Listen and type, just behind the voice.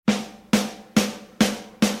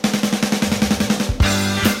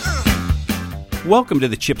Welcome to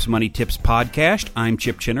the Chip's Money Tips podcast. I'm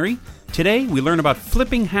Chip Chinnery. Today we learn about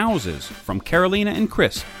flipping houses from Carolina and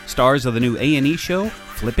Chris, stars of the new A&E show,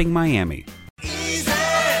 Flipping Miami. Easy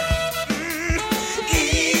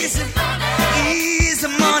money.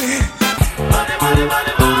 Money.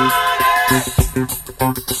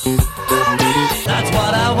 That's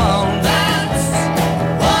what I want. That's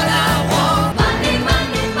what I want.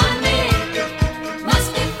 Money.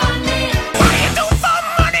 Must be funny. What do you do for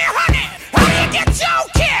money, honey? How do you get your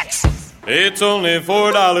kicks? It's only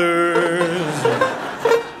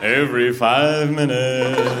 $4 every 5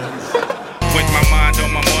 minutes. With my mind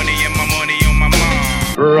on my money and my money on my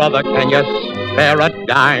mind. Brother, can you spare a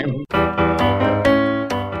dime?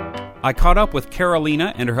 I caught up with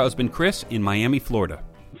Carolina and her husband Chris in Miami, Florida.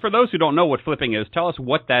 For those who don't know what flipping is, tell us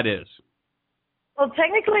what that is. Well,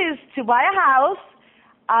 technically, it's to buy a house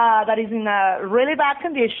that is in a really bad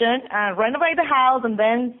condition and renovate the house and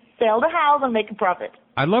then sell the house and make a profit.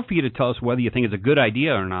 I'd love for you to tell us whether you think it's a good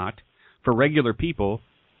idea or not for regular people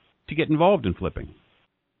to get involved in flipping.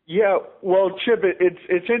 Yeah, well, Chip,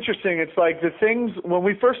 it's interesting. It's like the things, when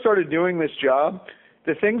we first started doing this job,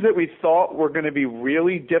 the things that we thought were going to be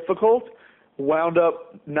really difficult wound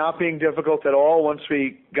up not being difficult at all once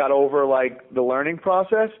we got over, like, the learning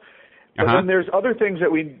process. But then there's other things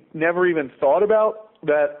that we never even thought about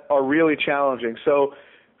that are really challenging. So,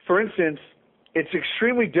 for instance, it's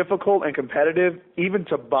extremely difficult and competitive even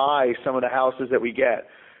to buy some of the houses that we get.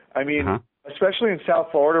 I mean, especially in South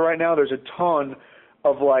Florida right now, there's a ton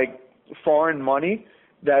of, like, foreign money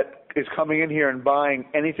that is coming in here and buying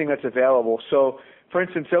anything that's available. So, for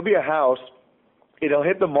instance, there'll be a house, it'll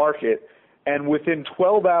hit the market, and within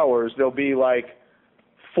 12 hours, there'll be like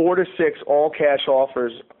 4 to 6 all-cash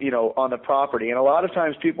offers, on the property. And a lot of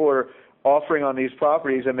times people are offering on these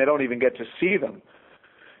properties and they don't even get to see them.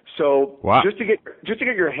 So just to get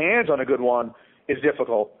your hands on a good one is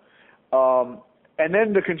difficult. And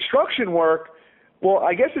then the construction work, well,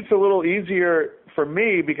 I guess it's a little easier for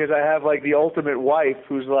me because I have like the ultimate wife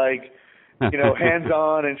who's like,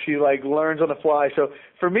 hands-on, and she like learns on the fly. So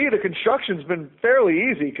for me, the construction's been fairly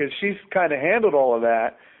easy because she's kind of handled all of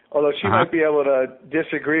that, although she might be able to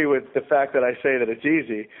disagree with the fact that I say that it's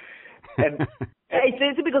easy. And it's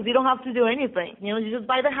easy because you don't have to do anything. You just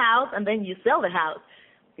buy the house and then you sell the house.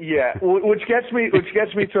 Yeah, which gets me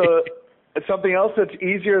to something else that's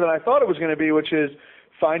easier than I thought it was going to be, which is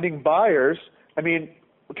finding buyers. I mean,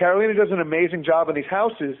 Carolina does an amazing job on these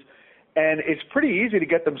houses, and it's pretty easy to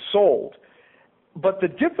get them sold. But the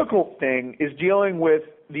difficult thing is dealing with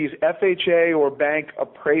these FHA or bank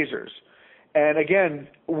appraisers. And again,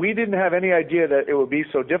 we didn't have any idea that it would be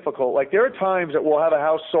so difficult. Like, there are times that we'll have a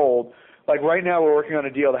house sold. Like right now we're working on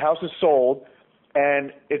a deal. The house is sold,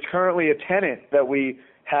 and it's currently a tenant that we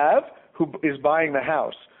have who is buying the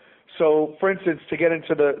house. So, for instance, to get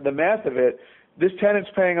into the math of it, this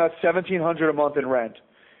tenant's paying us $1,700 a month in rent.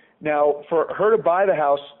 Now, for her to buy the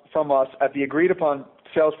house from us at the agreed-upon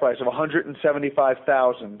sales price of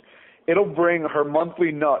 $175,000, it'll bring her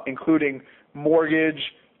monthly nut, including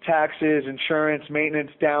mortgage, taxes, insurance,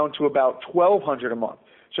 maintenance, down to about $1,200 a month.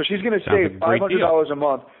 So she's going to save $500 a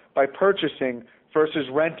month by purchasing versus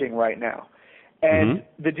renting right now. And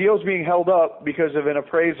the deal's being held up because of an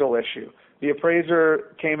appraisal issue. The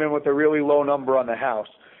appraiser came in with a really low number on the house.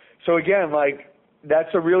 So again, like,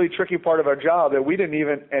 that's a really tricky part of our job that we didn't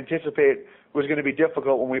even anticipate was going to be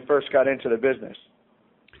difficult when we first got into the business.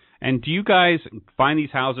 And do you guys find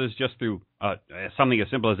these houses just through something as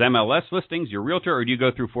simple as MLS listings, your realtor, or do you go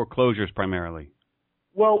through foreclosures primarily?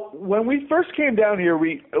 Well, when we first came down here,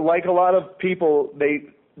 we, like a lot of people,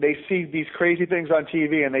 they see these crazy things on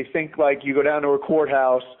TV and they think like you go down to a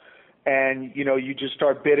courthouse and, you just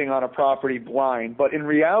start bidding on a property blind. But in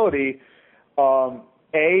reality,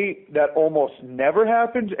 A, that almost never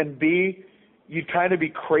happens, and B, you'd kind of be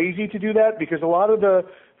crazy to do that because a lot of the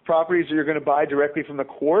properties that you're going to buy directly from the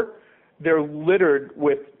court, they're littered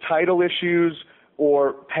with title issues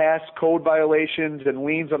or past code violations and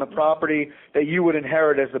liens on the property that you would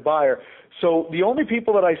inherit as the buyer. So the only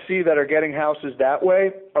people that I see that are getting houses that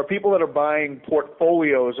way are people that are buying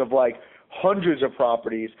portfolios of like hundreds of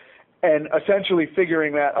properties and essentially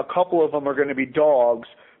figuring that a couple of them are going to be dogs,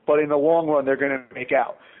 but in the long run they're going to make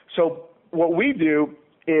out. So what we do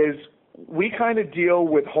is we kind of deal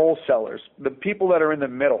with wholesalers, the people that are in the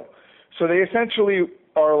middle. So they essentially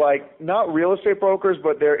are like not real estate brokers,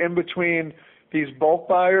 but they're in between these bulk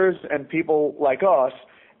buyers and people like us.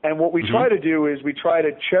 And what we try to do is we try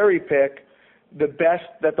to cherry pick the best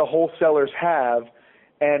that the wholesalers have.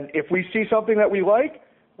 And if we see something that we like,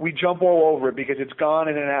 we jump all over it because it's gone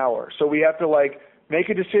in an hour. So we have to like make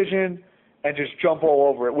a decision and just jump all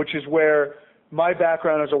over it, which is where my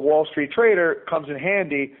background as a Wall Street trader comes in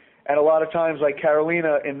handy, and a lot of times, like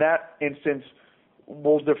Carolina, in that instance,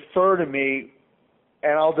 will defer to me,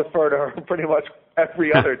 and I'll defer to her pretty much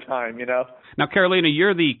every other time, you know? Now, Carolina,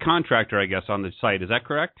 you're the contractor, I guess, on the site. Is that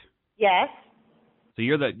correct? Yes. So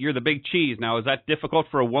you're the big cheese. Now, is that difficult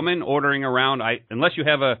for a woman ordering around? Unless you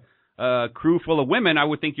have a crew full of women, I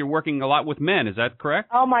would think you're working a lot with men. Is that correct?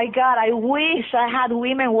 Oh my God, I wish I had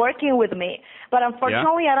women working with me. But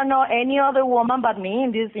unfortunately, I don't know any other woman but me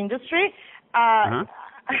in this industry. I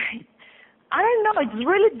don't know. It's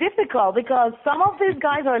really difficult because some of these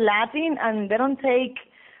guys are Latin and they don't take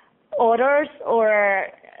orders or,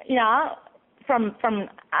 you know, from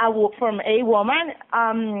a woman.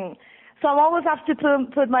 So I always have to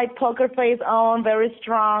put my poker face on, very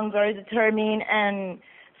strong, very determined, and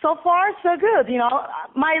so far, so good. You know,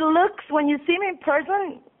 my looks, when you see me in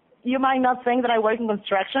person, you might not think that I work in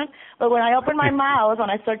construction, but when I open my mouth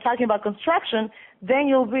and I start talking about construction, then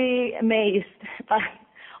you'll be amazed by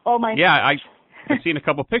all my... Yeah, I've seen a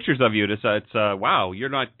couple pictures of you. It's wow, you're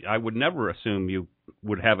not... I would never assume you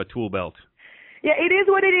would have a tool belt. Yeah, it is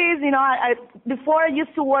what it is. You know, before I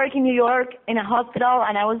used to work in New York in a hospital,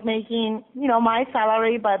 and I was making, you know, my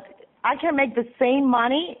salary, but I can make the same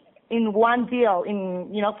money in one deal, in,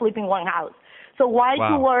 you know, flipping one house. So why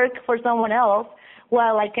to work for someone else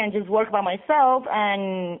while I can just work by myself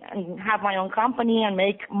and have my own company and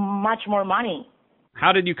make much more money?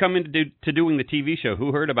 How did you come into doing the TV show?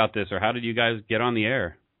 Who heard about this, or how did you guys get on the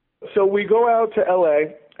air? So we go out to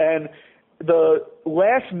L.A., and the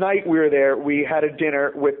last night we were there, we had a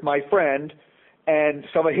dinner with my friend and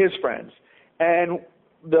some of his friends. And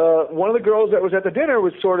one of the girls that was at the dinner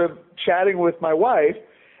was sort of chatting with my wife.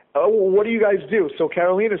 Oh, what do you guys do? So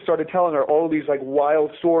Carolina started telling her all these like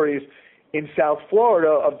wild stories in South Florida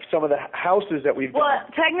of some of the houses that we've done. Well,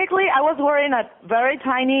 technically, I was wearing a very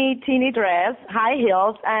tiny, teeny dress, high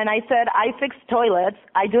heels, and I said, I fix toilets,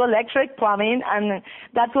 I do electric plumbing, and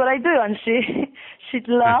that's what I do. And she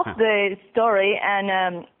loved the story,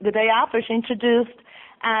 and the day after, she introduced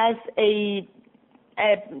as a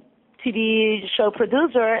TV show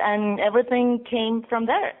producer, and everything came from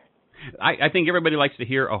there. I think everybody likes to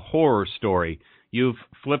hear a horror story. You've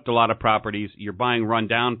flipped a lot of properties. You're buying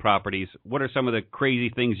rundown properties. What are some of the crazy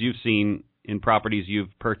things you've seen in properties you've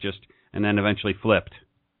purchased and then eventually flipped?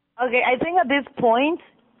 Okay, I think at this point,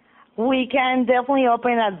 we can definitely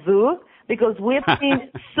open a zoo because we've seen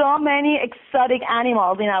so many exotic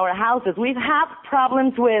animals in our houses. We've had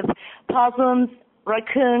problems with possums,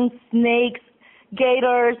 raccoons, snakes,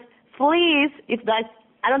 gators, fleas,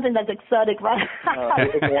 I don't think that's exotic, but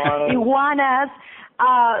iguanas.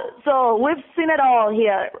 So we've seen it all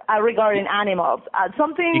here regarding animals.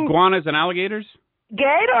 Iguanas and alligators?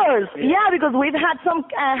 Gators, yeah, because we've had some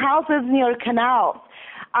houses near canals.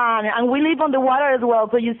 And we live on the water as well,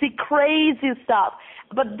 so you see crazy stuff.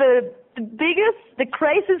 But the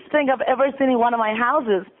craziest thing I've ever seen in one of my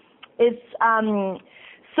houses is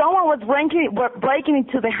someone was breaking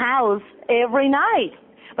into the house every night.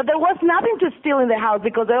 But there was nothing to steal in the house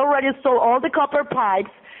because they already stole all the copper pipes,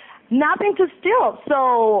 nothing to steal.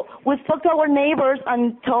 So we spoke to our neighbors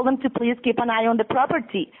and told them to please keep an eye on the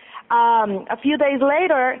property. A few days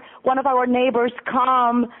later, one of our neighbors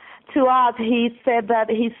come to us. He said that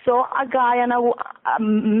he saw a guy and a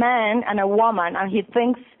man and a woman, and he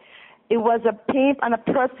thinks it was a pimp and a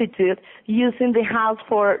prostitute using the house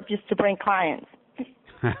just to bring clients.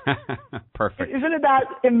 Perfect. Isn't that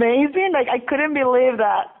amazing? Like, I couldn't believe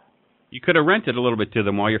that. You could have rented a little bit to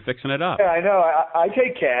them while you're fixing it up. Yeah, I know. I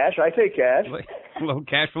take cash. A little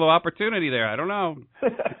cash flow opportunity there. I don't know.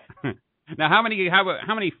 Now, how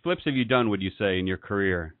many flips have you done, would you say, in your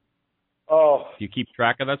career? Oh. Do you keep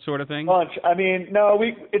track of that sort of thing? Bunch. I mean, no,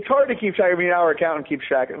 it's hard to keep track. I mean, our accountant keeps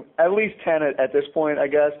track. At least 10 at this point, I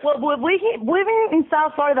guess. Well, we've been in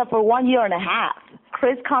South Florida for 1 year and a half.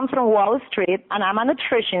 Chris comes from Wall Street, and I'm a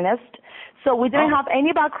nutritionist, so we didn't have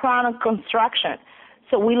any background on construction.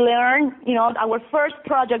 So we learned, you know, our first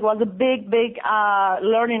project was a big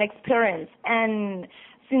learning experience. And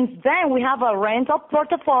since then, we have a rental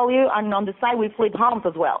portfolio, and on the side, we flip homes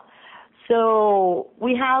as well. So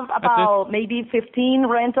we have about maybe 15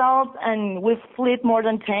 rentals, and we've flipped more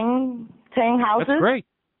than 10 houses. That's great.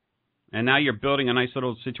 And now you're building a nice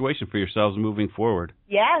little situation for yourselves moving forward.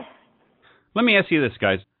 Yes. Let me ask you this,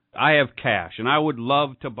 guys. I have cash, and I would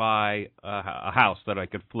love to buy a house that I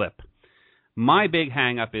could flip. My big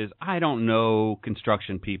hang-up is I don't know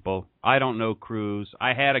construction people. I don't know crews.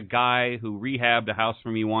 I had a guy who rehabbed a house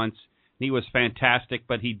for me once. He was fantastic,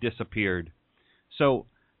 but he disappeared. So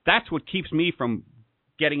that's what keeps me from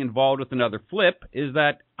getting involved with another flip is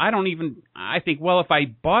that I think, well, if I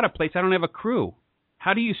bought a place, I don't have a crew.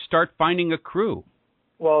 How do you start finding a crew?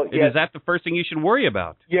 Well, And is that the first thing you should worry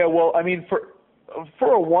about? Yeah, well, I mean,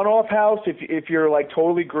 for a one-off house, if you're like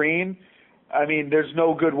totally green, I mean, there's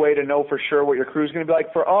no good way to know for sure what your crew's going to be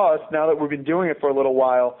like. For us, now that we've been doing it for a little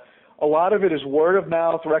while, a lot of it is word of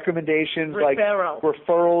mouth, recommendations,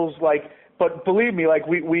 referrals, but believe me, like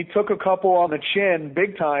we took a couple on the chin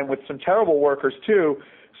big time with some terrible workers too.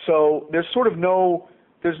 So there's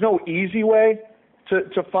no easy way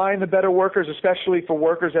to find the better workers, especially for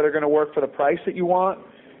workers that are going to work for the price that you want.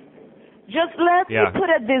 Just let me put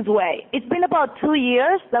it this way. It's been about 2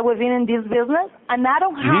 years that we've been in this business, and I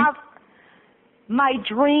don't have my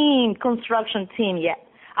dream construction team yet.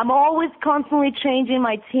 I'm always constantly changing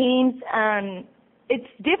my teams, and it's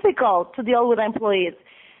difficult to deal with employees.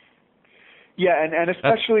 Yeah, and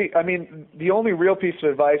especially, I mean, the only real piece of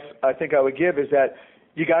advice I think I would give is that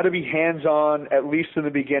you got to be hands-on, at least in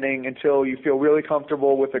the beginning, until you feel really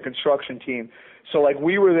comfortable with the construction team. So, like,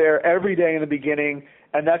 we were there every day in the beginning,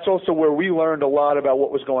 and that's also where we learned a lot about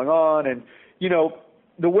what was going on. And, you know,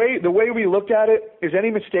 the way we looked at it is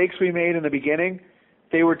any mistakes we made in the beginning,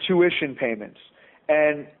 they were tuition payments.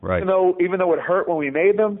 And even though it hurt when we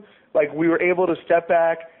made them, like, we were able to step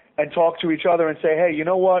back and talk to each other and say, hey, you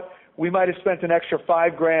know what? We might have spent an extra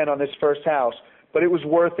 $5,000 on this first house, but it was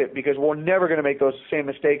worth it because we're never going to make those same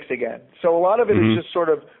mistakes again. So a lot of it is just sort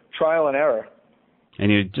of trial and error. And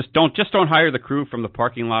you just don't hire the crew from the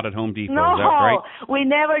parking lot at Home Depot. No, is that right? We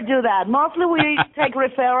never do that. Mostly we take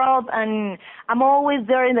referrals, and I'm always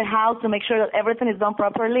there in the house to make sure that everything is done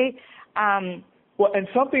properly. Well, and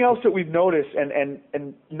something else that we've noticed,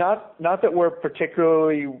 and not that we're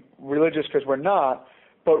particularly religious because we're not,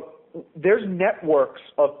 but there's networks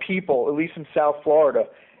of people, at least in South Florida,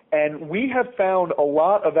 and we have found a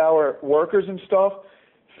lot of our workers and stuff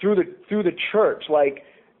through the church. Like,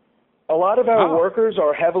 a lot of our workers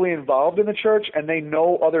are heavily involved in the church, and they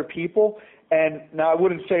know other people. And now I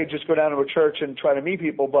wouldn't say just go down to a church and try to meet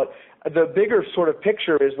people, but the bigger sort of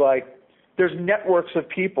picture is like there's networks of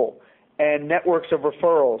people and networks of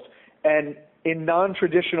referrals and in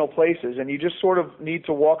non-traditional places, and you just sort of need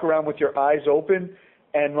to walk around with your eyes open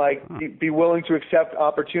and like be willing to accept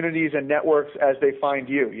opportunities and networks as they find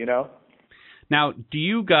you, you know? Now, do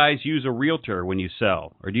you guys use a realtor when you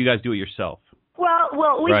sell, or do you guys do it yourself?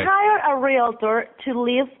 Well, we hire a realtor to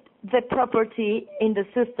list the property in the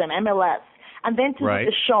system, MLS, and then to do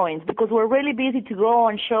the showings, because we're really busy to go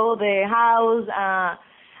and show the house.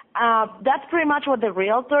 That's pretty much what the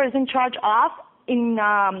realtor is in charge of.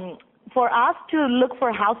 For us to look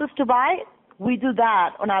for houses to buy, we do that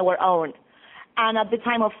on our own. And at the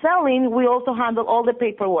time of selling, we also handle all the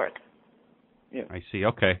paperwork. Yeah. I see.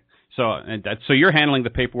 Okay. So you're handling the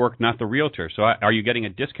paperwork, not the realtor. So are you getting a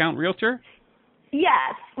discount realtor?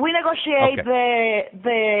 Yes, we negotiate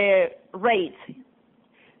the rate.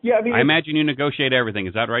 Yeah, I mean, I imagine you negotiate everything.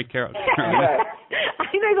 Is that right, Carol? I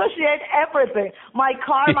negotiate everything. My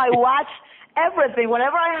car, my watch, everything,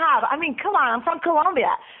 whatever I have. I mean, come on, I'm from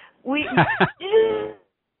Colombia.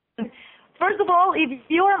 First of all, if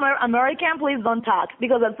you're American, please don't talk,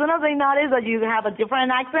 because as soon as they notice that you have a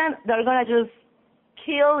different accent, they're going to just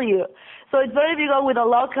kill you. So it's very big with a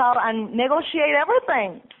local and negotiate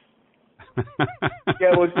everything.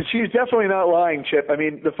 Yeah, well, she's definitely not lying, Chip. I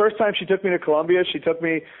mean, the first time she took me to Colombia, she took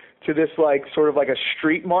me to this like sort of like a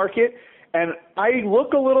street market, and I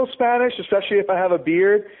look a little Spanish, especially if I have a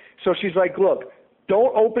beard. So she's like, look,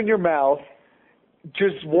 don't open your mouth.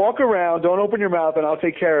 Just walk around, don't open your mouth, and I'll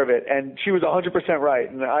take care of it. And she was 100% right,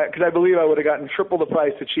 and because I believe I would have gotten triple the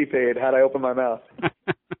price that she paid had I opened my mouth.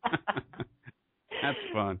 That's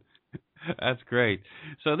fun. That's great.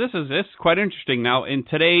 So this is quite interesting. Now, in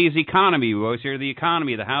today's economy, we always hear the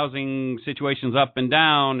economy, the housing situation's up and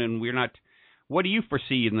down, and we're not. What do you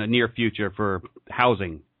foresee in the near future for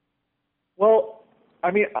housing? Well,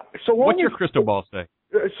 I mean, so long what's your crystal ball say?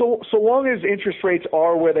 So long as interest rates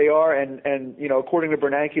are where they are, and you know, according to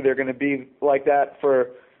Bernanke, they're going to be like that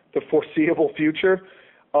for the foreseeable future.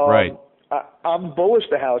 Right. I'm bullish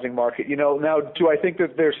the housing market. You know, now do I think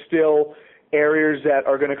that there's still areas that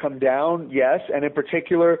are going to come down? Yes, and in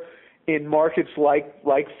particular in markets like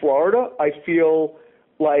Florida, I feel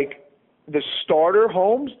like the starter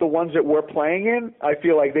homes, the ones that we're playing in, I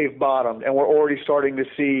feel like they've bottomed, and we're already starting to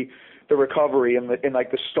see the recovery in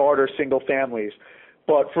like the starter single families.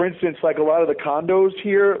 But for instance, like a lot of the condos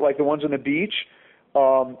here, like the ones on the beach,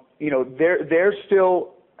 you know, they're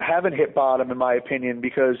still haven't hit bottom in my opinion,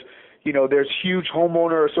 because you know there's huge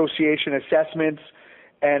homeowner association assessments.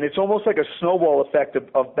 And it's almost like a snowball effect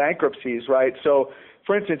of bankruptcies, right? So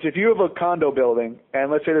for instance, if you have a condo building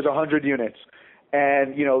and let's say there's 100 units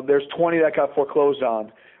and, there's 20 that got foreclosed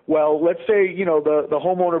on, well, let's say, the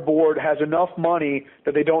homeowner board has enough money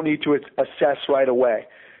that they don't need to assess right away.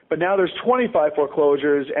 But now there's 25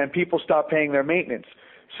 foreclosures and people stop paying their maintenance.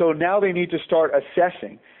 So now they need to start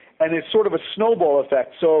assessing. And it's sort of a snowball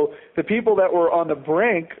effect. So the people that were on the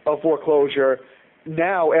brink of foreclosure,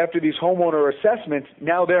 now after these homeowner assessments,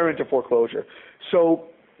 now they're into foreclosure. So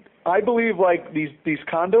I believe like these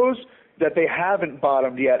condos that they haven't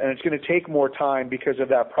bottomed yet, and it's going to take more time because of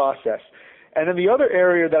that process. And then the other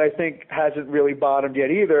area that I think hasn't really bottomed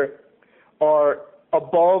yet either are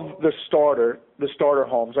above the starter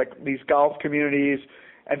homes, like these golf communities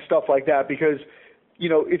and stuff like that. Because,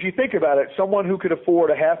 if you think about it, someone who could afford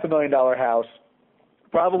a $500,000 house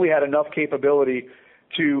probably had enough capability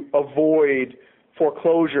to avoid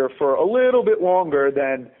foreclosure for a little bit longer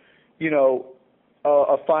than,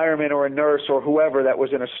 a fireman or a nurse or whoever that was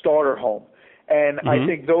in a starter home. And I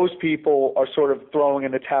think those people are sort of throwing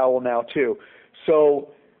in the towel now too. So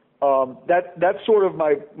that's sort of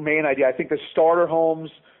my main idea. I think the starter homes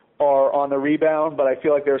are on the rebound, but I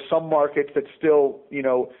feel like there are some markets that still,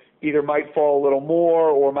 either might fall a little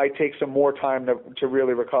more or might take some more time to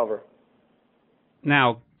really recover.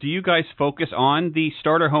 Now, do you guys focus on the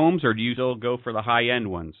starter homes, or do you still go for the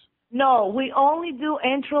high-end ones? No, we only do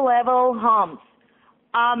entry-level homes.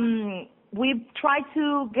 We try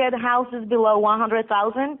to get houses below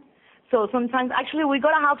 100,000. So sometimes, actually, we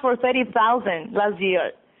got a house for 30,000 last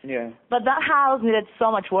year. Yeah. But that house needed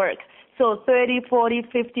so much work. So 30, 40,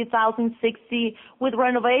 50,000, 60. With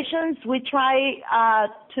renovations, we try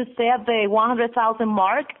to stay at the 100,000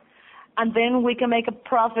 mark, and then we can make a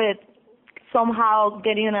profit somehow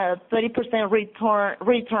getting a 30%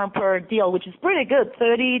 return per deal, which is pretty good.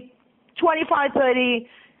 30, 25, 30.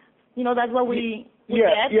 That's what we get.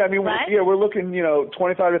 Yeah. I mean, right? we're looking,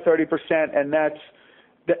 25 to 30%, and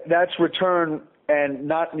that's return, and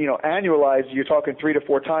not, annualized. You're talking 3 to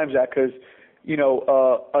 4 times that, because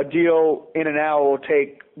a deal in and out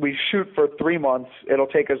we shoot for 3 months. It'll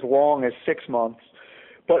take as long as 6 months.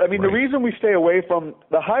 But I mean, The reason we stay away from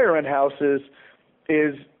the higher end houses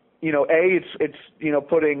is, it's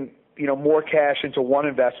putting, more cash into one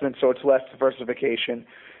investment, so it's less diversification.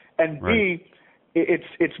 And B,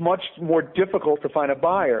 it's much more difficult to find a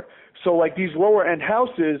buyer. So like these lower end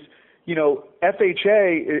houses,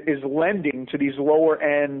 FHA is lending to these lower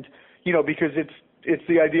end, because it's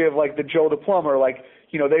the idea of like the Joe the plumber, like,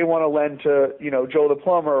 they want to lend to, Joe the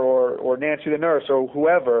plumber or Nancy the nurse or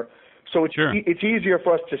whoever. So it's easier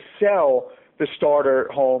for us to sell the starter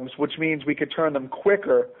homes, which means we could turn them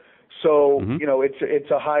quicker. So,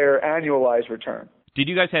 it's a higher annualized return. Did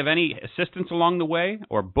you guys have any assistance along the way,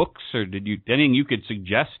 or books, or anything you could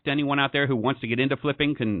suggest anyone out there who wants to get into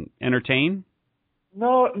flipping can entertain?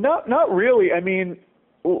 No, not really. I mean,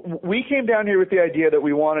 we came down here with the idea that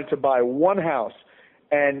we wanted to buy one house,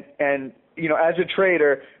 and as a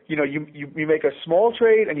trader, you make a small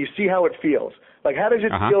trade and you see how it feels. Like, how does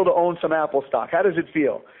it feel to own some Apple stock? How does it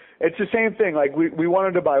feel? It's the same thing. Like, we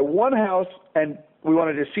wanted to buy one house and we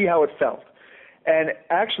wanted to see how it felt. And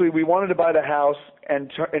actually, we wanted to buy the house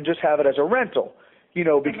and just have it as a rental,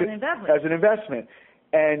 because as an investment.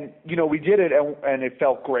 And we did it, and it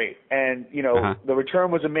felt great. And the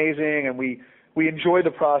return was amazing, and we enjoyed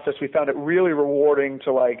the process. We found it really rewarding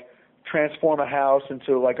to like transform a house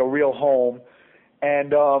into like a real home.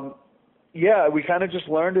 And we kind of just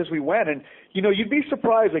learned as we went. And you'd be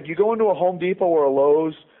surprised. Like, you go into a Home Depot or a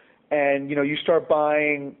Lowe's, and you start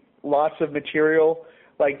buying lots of material.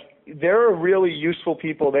 Like, there are really useful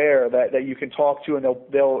people there that you can talk to, and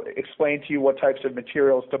they'll explain to you what types of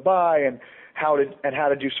materials to buy and how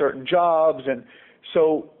to do certain jobs. And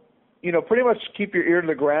so, pretty much keep your ear to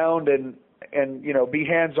the ground and be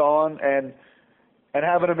hands-on and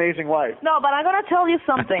have an amazing life. No, but I'm going to tell you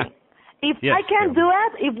something. If I can do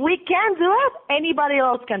it, if we can do it, anybody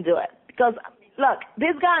else can do it. Because, look,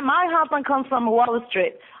 this guy, my husband comes from Wall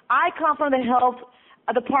Street. I come from the health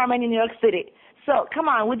department in New York City. So, come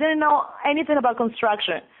on, we didn't know anything about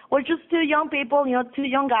construction. We're just two young people, two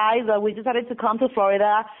young guys that we decided to come to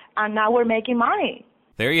Florida, and now we're making money.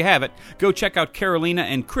 There you have it. Go check out Carolina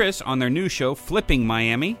and Chris on their new show, Flipping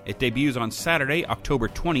Miami. It debuts on Saturday, October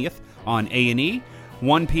 20th on A&E,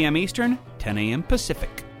 1 p.m. Eastern, 10 a.m. Pacific.